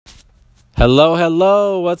Hello,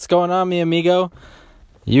 hello. What's going on, mi amigo?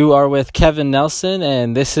 You are with Kevin Nelson,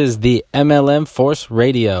 and this is the MLM Force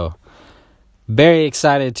Radio. Very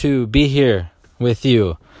excited to be here with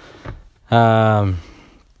you. I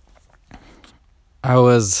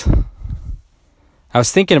was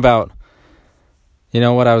thinking about,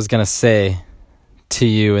 what I was going to say to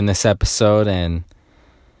you in this episode, and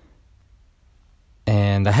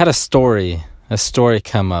I had a story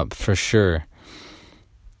come up for sure.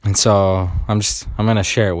 And so I'm going to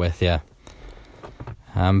share it with you.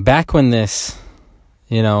 Back when this,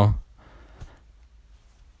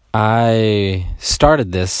 I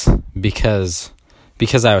started this because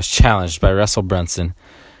I was challenged by Russell Brunson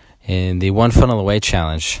in the One Funnel Away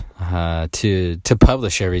Challenge to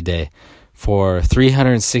publish every day for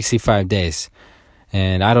 365 days.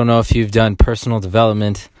 And I don't know if you've done personal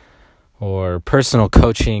development or personal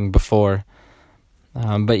coaching before,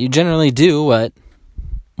 but you generally do what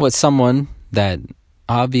someone that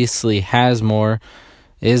obviously has more,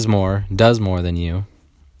 is more, does more than you,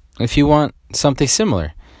 if you want something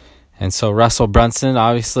similar. And so Russell Brunson,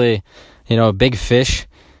 obviously, a big fish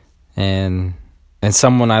and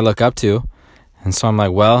someone I look up to. And so I'm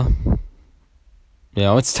like, well,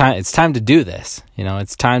 it's time to do this.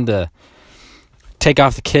 It's time to take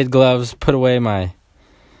off the kid gloves, put away my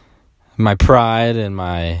pride and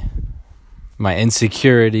my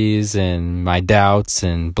insecurities and my doubts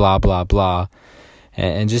and blah, blah, blah,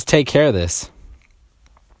 and just take care of this.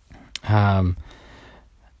 But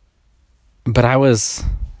I was,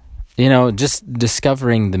 just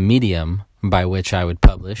discovering the medium by which I would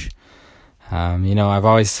publish. I've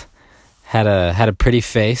always had a pretty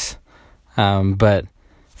face, but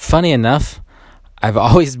funny enough, I've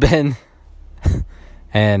always been,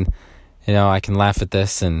 and, I can laugh at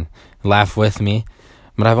this and laugh with me,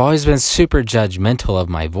 but I've always been super judgmental of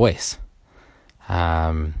my voice.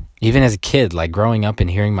 Even as a kid, like growing up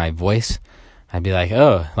and hearing my voice, I'd be like,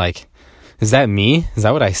 oh, like, is that me? Is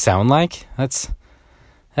that what I sound like? That's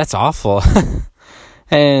awful.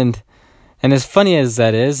 and as funny as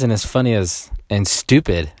that is, and as funny and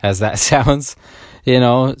stupid as that sounds,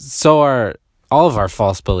 so are all of our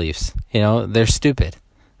false beliefs. They're stupid.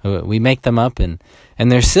 We make them up and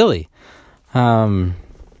they're silly.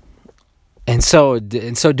 And so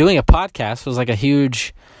doing a podcast was like a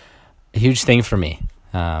huge thing for me,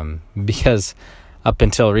 because up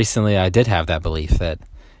until recently I did have that belief that,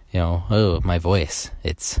 my voice,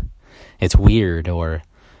 it's weird or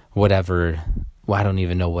whatever. Well, I don't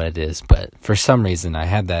even know what it is, but for some reason I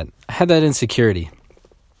had that insecurity.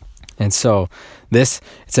 And so it's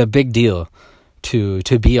a big deal to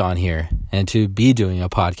be on here and to be doing a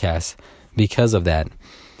podcast because of that.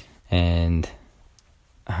 And,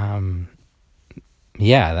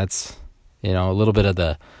 that's, a little bit of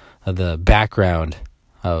the background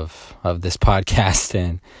of this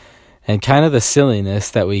podcast and kind of the silliness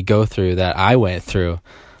that we go through, that I went through,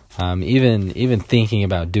 even thinking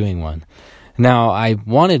about doing one. Now, I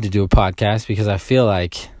wanted to do a podcast because I feel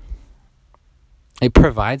like it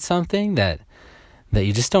provides something that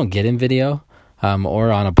you just don't get in video,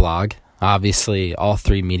 or on a blog. Obviously, all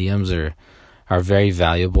three mediums are very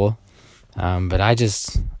valuable. But I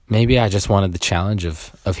just wanted the challenge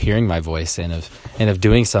of hearing my voice and of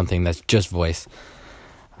doing something that's just voice.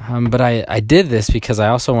 But I did this because I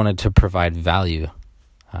also wanted to provide value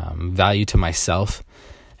to myself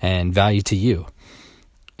and value to you.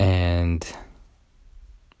 And,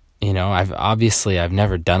 I've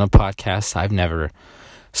never done a podcast. I've never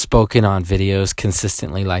spoken on videos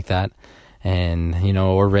consistently like that, and,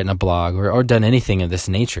 or written a blog or done anything of this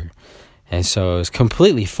nature. And so it was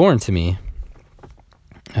completely foreign to me.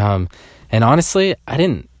 And honestly, I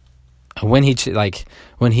didn't, when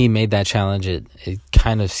he made that challenge, it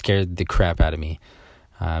kind of scared the crap out of me,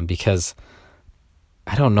 because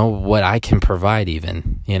I don't know what I can provide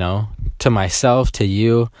even, to myself, to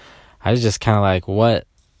you. I was just kind of like,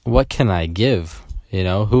 what can I give?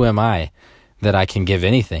 Who am I that I can give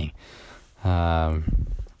anything? And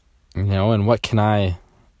what can I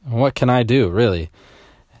do really?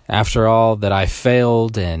 After all that I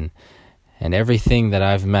failed and everything that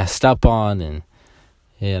I've messed up on, and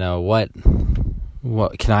what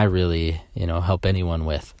can I really help anyone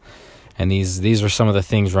with? And these were some of the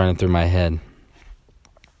things running through my head.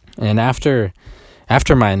 And after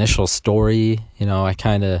my initial story,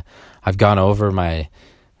 I've gone over my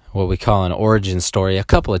what we call an origin story a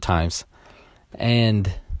couple of times,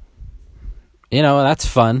 and that's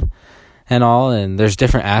fun and all, and there's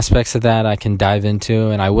different aspects of that I can dive into,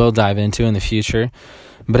 and I will dive into in the future.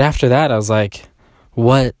 But after that, I was like,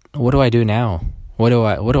 what do I do now? What do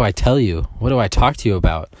I tell you? What do I talk to you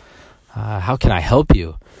about? How can I help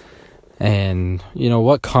you? And,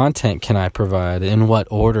 what content can I provide, in what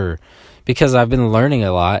order? Because I've been learning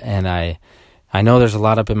a lot, and I know there's a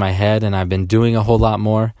lot up in my head, and I've been doing a whole lot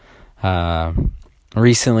more.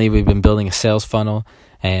 Recently, we've been building a sales funnel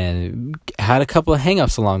and had a couple of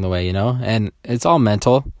hang-ups along the way, and it's all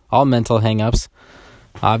mental hang-ups.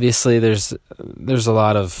 Obviously, there's a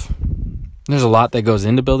lot that goes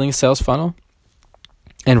into building a sales funnel,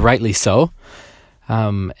 and rightly so.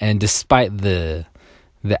 And despite the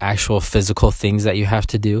actual physical things that you have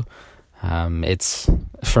to do, it's,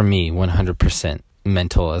 for me, 100%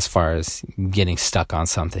 mental as far as getting stuck on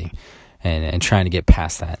something and trying to get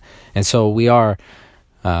past that. And so we are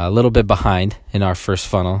a little bit behind in our first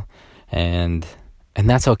funnel, and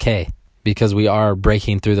that's okay, because we are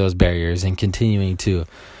breaking through those barriers and continuing to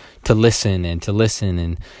listen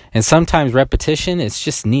and sometimes repetition, it's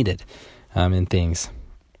just needed in things.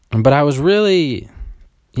 But I was really,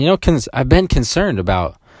 I've been concerned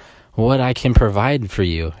about what I can provide for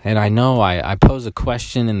you. And I know I posed a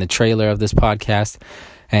question in the trailer of this podcast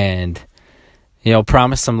and,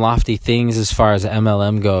 promised some lofty things as far as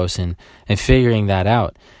MLM goes and figuring that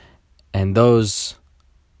out. And those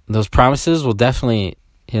promises will definitely,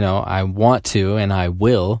 I want to and I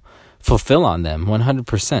will fulfill on them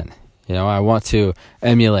 100%. I want to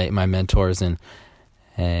emulate my mentors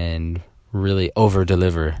and really over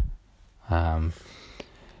deliver.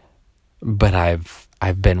 But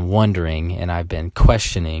I've been wondering, and I've been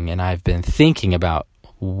questioning, and I've been thinking about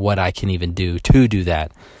what I can even do to do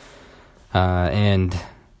that. And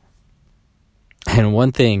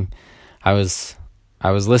one thing, I was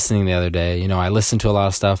listening the other day. I listen to a lot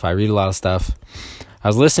of stuff. I read a lot of stuff. I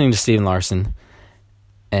was listening to Steven Larson,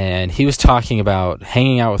 and he was talking about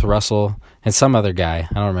hanging out with Russell and some other guy.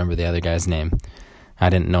 I don't remember the other guy's name. I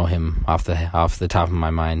didn't know him off the top of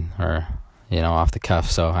my mind, or off the cuff.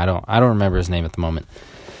 So I don't remember his name at the moment.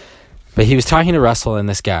 But he was talking to Russell and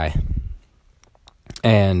this guy,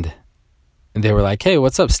 and they were like, "Hey,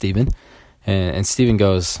 what's up, Steven?" And Steven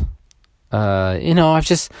goes, I've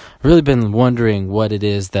just really been wondering what it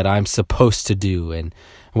is that I'm supposed to do and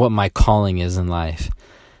what my calling is in life.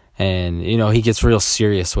 And, he gets real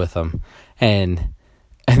serious with them. And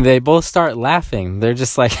they both start laughing. They're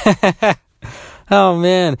just like, oh,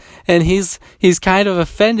 man. And he's kind of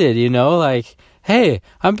offended, like, hey,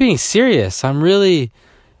 I'm being serious. I'm really,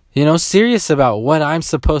 serious about what I'm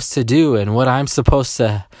supposed to do and what I'm supposed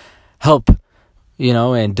to help,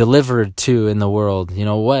 and deliver to in the world.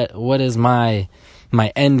 What is my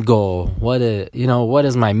end goal? What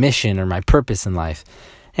is my mission or my purpose in life?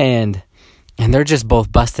 And they're just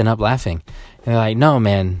both busting up laughing. And they're like, no,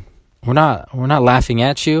 man, we're not laughing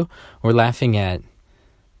at you. We're laughing at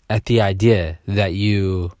the idea that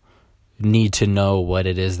you need to know what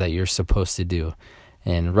it is that you're supposed to do.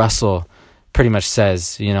 And Russell pretty much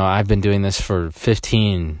says, I've been doing this for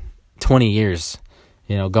 15, 20 years,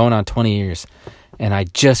 going on 20 years. And I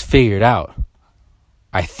just figured out,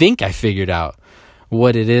 I think I figured out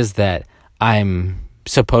what it is that I'm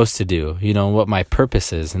supposed to do, what my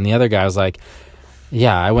purpose is. And the other guy was like,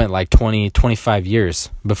 yeah, I went like 20, 25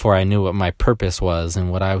 years before I knew what my purpose was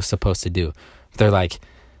and what I was supposed to do. They're like,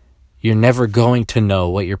 you're never going to know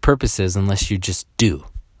what your purpose is unless you just do,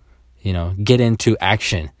 get into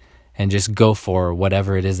action and just go for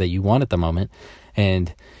whatever it is that you want at the moment.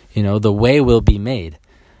 And, the way will be made.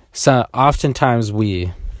 So oftentimes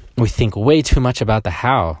we think way too much about the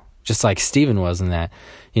how, just like Steven was in that,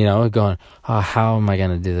 going, oh, how am I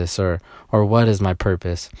going to do this? Or what is my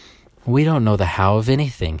purpose? We don't know the how of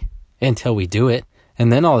anything until we do it.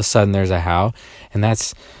 And then all of a sudden there's a how. And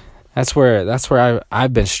that's where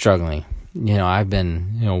I've been struggling. I've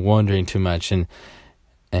been, wondering too much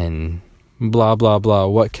and blah, blah, blah.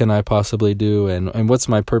 What can I possibly do? And what's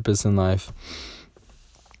my purpose in life?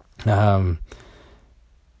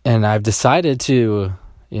 And I've decided to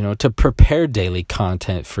prepare daily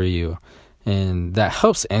content for you. And that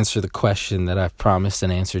helps answer the question that I've promised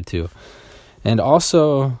and answered to. And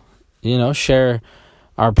also, share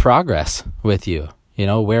our progress with you,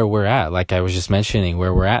 where we're at. Like I was just mentioning,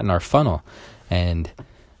 where we're at in our funnel. And,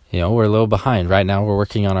 we're a little behind. Right now we're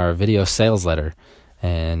working on our video sales letter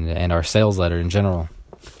and our sales letter in general.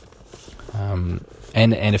 And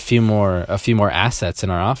a few more assets in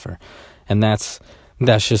our offer. And that's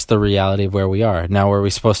just the reality of where we are. Now, were we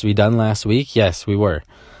supposed to be done last week? Yes, we were.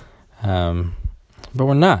 But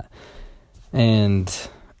we're not. And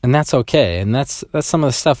that's okay. And that's some of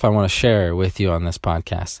the stuff I want to share with you on this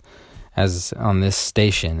podcast, as on this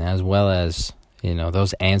station, as well as,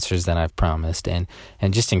 those answers that I've promised and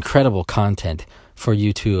just incredible content for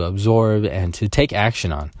you to absorb and to take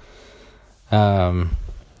action on.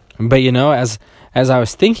 But, as I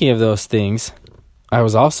was thinking of those things, I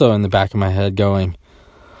was also in the back of my head going,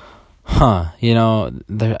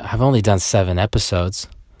 I've only done 7 episodes.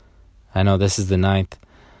 I know this is the 9th,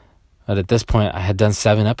 but at this point I had done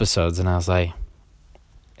 7 episodes, and I was like,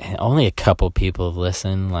 only a couple people have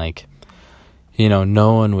listened. Like,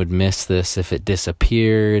 no one would miss this if it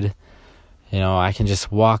disappeared. I can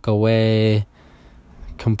just walk away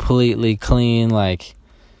completely clean. Like,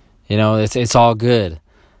 it's all good.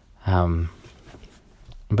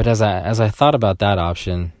 But as I thought about that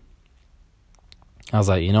option, I was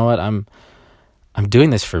like, you know what? I'm doing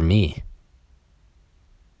this for me.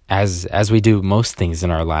 As we do most things in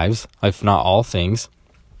our lives, if not all things,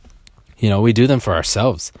 we do them for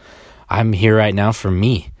ourselves. I'm here right now for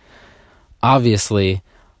me. Obviously,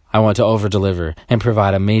 I want to over-deliver and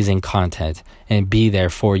provide amazing content and be there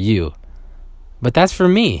for you. But that's for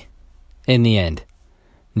me in the end.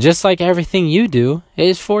 Just like everything you do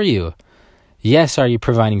is for you. Yes, are you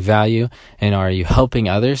providing value and are you helping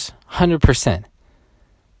others? 100%.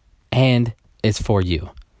 And it's for you.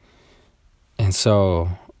 And so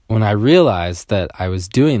when I realized that I was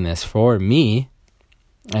doing this for me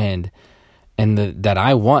and that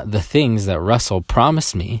I want the things that Russell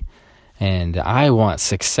promised me, and I want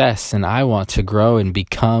success, and I want to grow and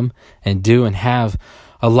become and do and have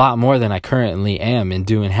a lot more than I currently am and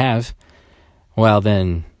do and have, well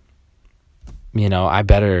then, I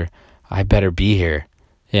better be here.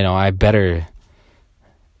 I better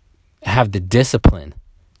have the discipline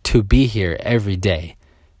to be here every day,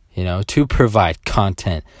 to provide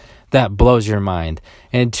content that blows your mind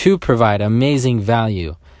and to provide amazing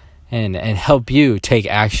value and help you take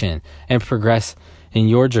action and progress in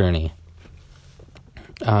your journey.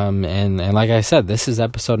 And like I said, this is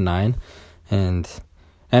episode 9, and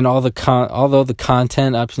although the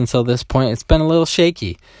content up until this point, it's been a little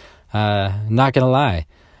shaky. Not gonna lie,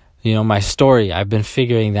 my story, I've been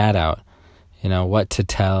figuring that out, what to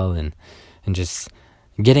tell and just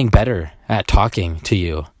getting better at talking to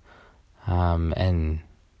you. I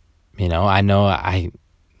know I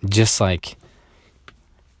just like,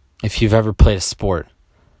 if you've ever played a sport,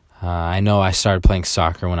 I know I started playing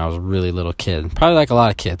soccer when I was a really little kid, probably like a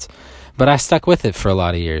lot of kids, but I stuck with it for a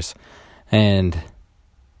lot of years. And,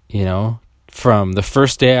 from the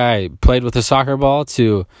first day I played with a soccer ball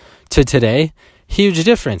to today, huge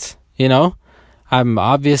difference, I'm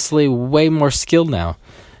obviously way more skilled now.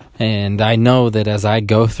 And I know that as I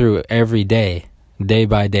go through every day, day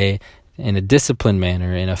by day, in a disciplined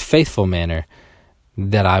manner, in a faithful manner,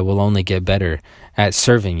 that I will only get better at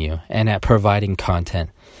serving you and at providing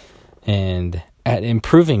content and at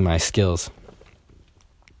improving my skills.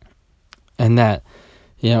 And that,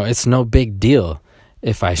 it's no big deal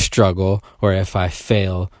if I struggle or if I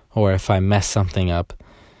fail or if I mess something up,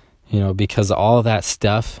 because all that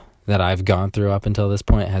stuff that I've gone through up until this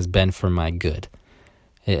point has been for my good.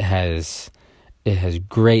 It has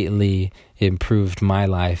greatly improved my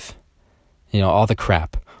life. All the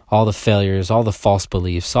crap, all the failures, all the false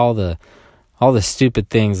beliefs, all the stupid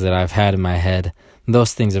things that I've had in my head,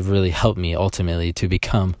 those things have really helped me ultimately to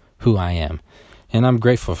become who I am. And I'm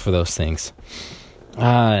grateful for those things.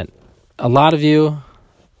 A lot of you,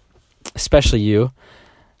 especially you've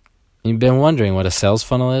been wondering what a sales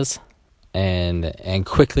funnel is. And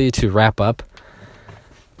quickly to wrap up,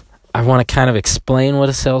 I want to kind of explain what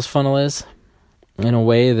a sales funnel is in a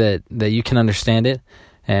way that you can understand it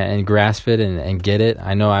and grasp it and get it.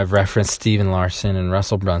 I know I've referenced Steven Larson and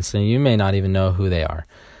Russell Brunson. You may not even know who they are,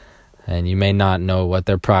 and you may not know what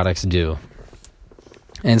their products do.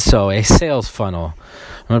 And so a sales funnel,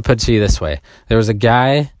 I'm going to put it to you this way. There was a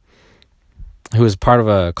guy who was part of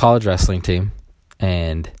a college wrestling team,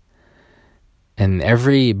 and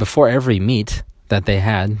before every meet that they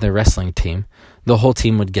had, the wrestling team, the whole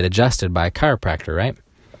team would get adjusted by a chiropractor, right?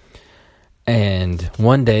 And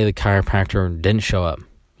one day the chiropractor didn't show up.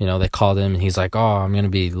 They called him and he's like, "Oh, I'm going to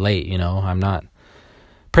be late. I'm not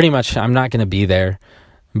going to be there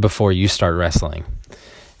before you start wrestling."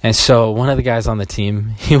 And so one of the guys on the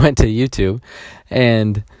team, he went to YouTube,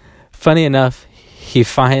 and funny enough, he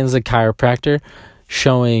finds a chiropractor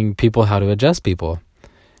showing people how to adjust people.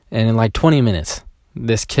 And in like 20 minutes,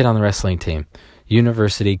 this kid on the wrestling team,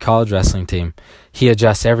 university, college wrestling team, he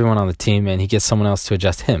adjusts everyone on the team and he gets someone else to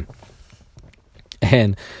adjust him.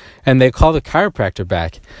 And they call the chiropractor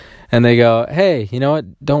back and they go, "Hey, you know what?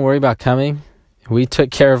 Don't worry about coming. We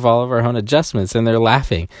took care of all of our own adjustments." And they're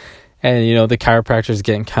laughing. And, the chiropractor's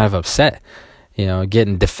getting kind of upset,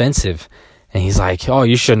 getting defensive. And he's like, "Oh,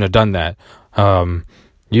 you shouldn't have done that.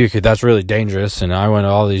 That's really dangerous. And I went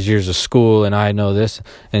all these years of school and I know this."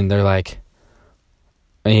 And they're like,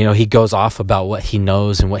 he goes off about what he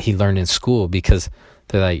knows and what he learned in school, because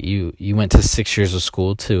they're like, you went to 6 years of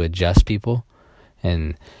school to adjust people,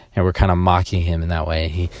 and we're kind of mocking him in that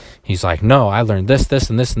way. He's like, no, I learned this,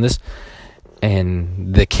 and this, and this.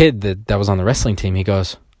 And the kid that was on the wrestling team, he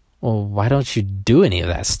goes, well, why don't you do any of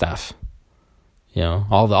that stuff?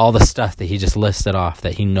 All the stuff that he just listed off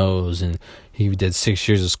that he knows, and he did 6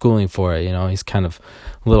 years of schooling for it. He's kind of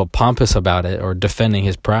a little pompous about it, or defending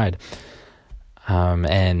his pride.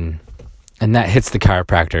 And that hits the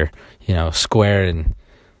chiropractor, square, and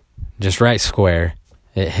just right square.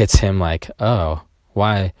 It hits him like, oh,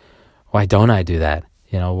 why don't I do that?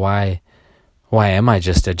 Why am I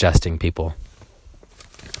just adjusting people?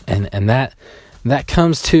 And that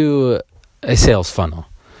comes to a sales funnel.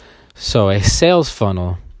 So a sales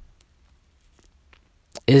funnel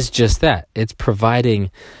is just that. It's providing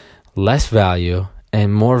less value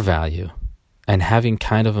and more value, and having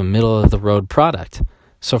kind of a middle-of-the-road product.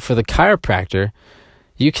 So for the chiropractor,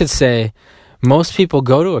 you could say most people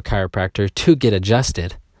go to a chiropractor to get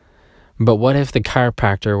adjusted. But what if the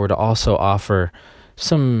chiropractor were to also offer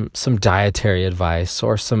some dietary advice,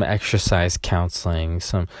 or some exercise counseling,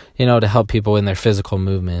 to help people in their physical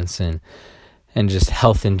movements and just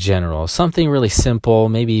health in general? Something really simple,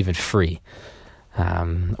 maybe even free,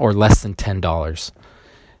 or less than $10,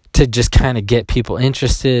 to just kind of get people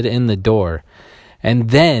interested in the door. And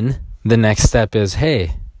then the next step is,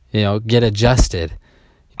 hey, get adjusted,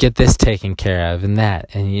 get this taken care of, and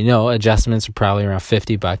that. And adjustments are probably around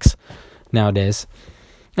 $50 nowadays.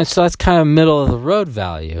 And so that's kind of middle of the road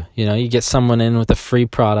value. You get someone in with a free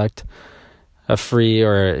product, a free,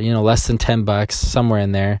 or less than $10, somewhere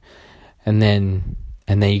in there, and then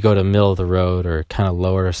you go to middle of the road, or kind of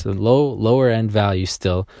lower end value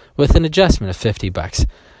still, with an adjustment of $50.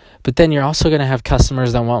 But then you're also going to have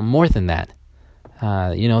customers that want more than that.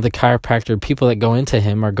 The chiropractor, people that go into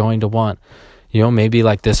him are going to want, maybe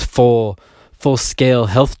like this full scale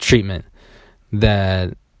health treatment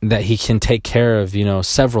that he can take care of,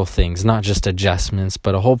 several things, not just adjustments,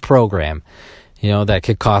 but a whole program, that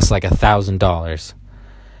could cost like $1,000.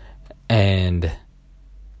 And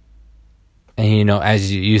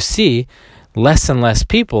as you see, less and less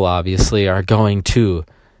people obviously are going to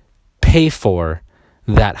pay for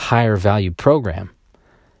that higher value program.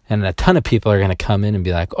 And a ton of people are going to come in and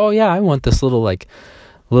be like, oh yeah, I want this little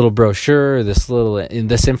brochure,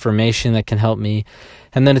 this information that can help me.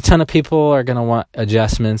 And then a ton of people are going to want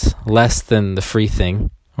adjustments less than the free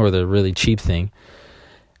thing, or the really cheap thing.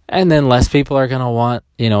 And then less people are going to want,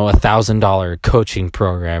 $1,000 coaching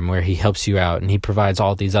program where he helps you out and he provides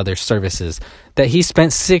all these other services that he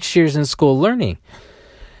spent 6 years in school learning.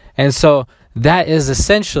 And so that is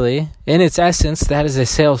essentially, in its essence, that is a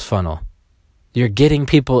sales funnel. You're getting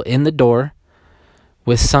people in the door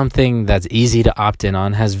with something that's easy to opt in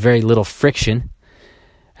on, has very little friction,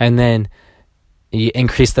 and then you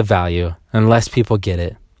increase the value and less people get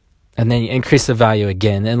it. And then you increase the value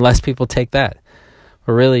again and less people take that.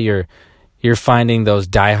 But really you're finding those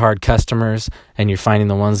diehard customers, and you're finding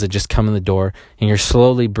the ones that just come in the door, and you're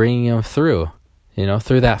slowly bringing them through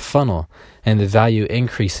that funnel, and the value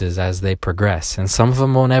increases as they progress. And some of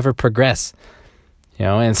them won't ever progress,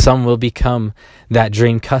 and some will become that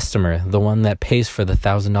dream customer, the one that pays for the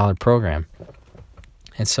 $1,000 program.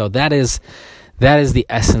 And so that is the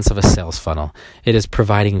essence of a sales funnel. It is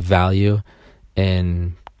providing value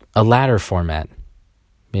in a ladder format,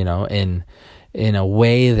 in a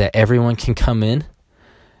way that everyone can come in,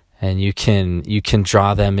 and you can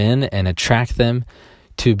draw them in and attract them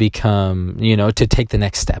to become, to take the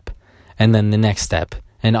next step, and then the next step.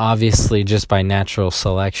 And obviously, just by natural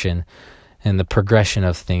selection and the progression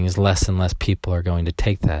of things, less and less people are going to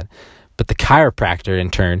take that. But the chiropractor, in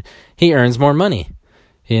turn, he earns more money,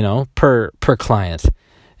 per client.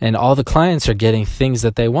 And all the clients are getting things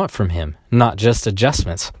that they want from him, not just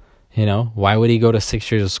adjustments. Why would he go to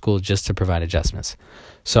 6 years of school just to provide adjustments?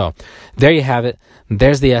 So there you have it.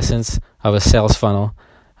 There's the essence of a sales funnel.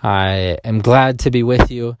 I am glad to be with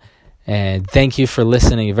you, and thank you for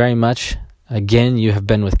listening very much. Again, you have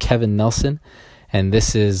been with Kevin Nelson, and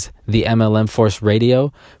this is the MLM Force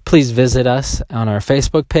Radio. Please visit us on our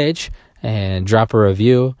Facebook page and drop a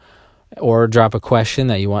review or drop a question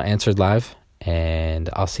that you want answered live, and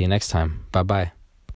I'll see you next time. Bye-bye.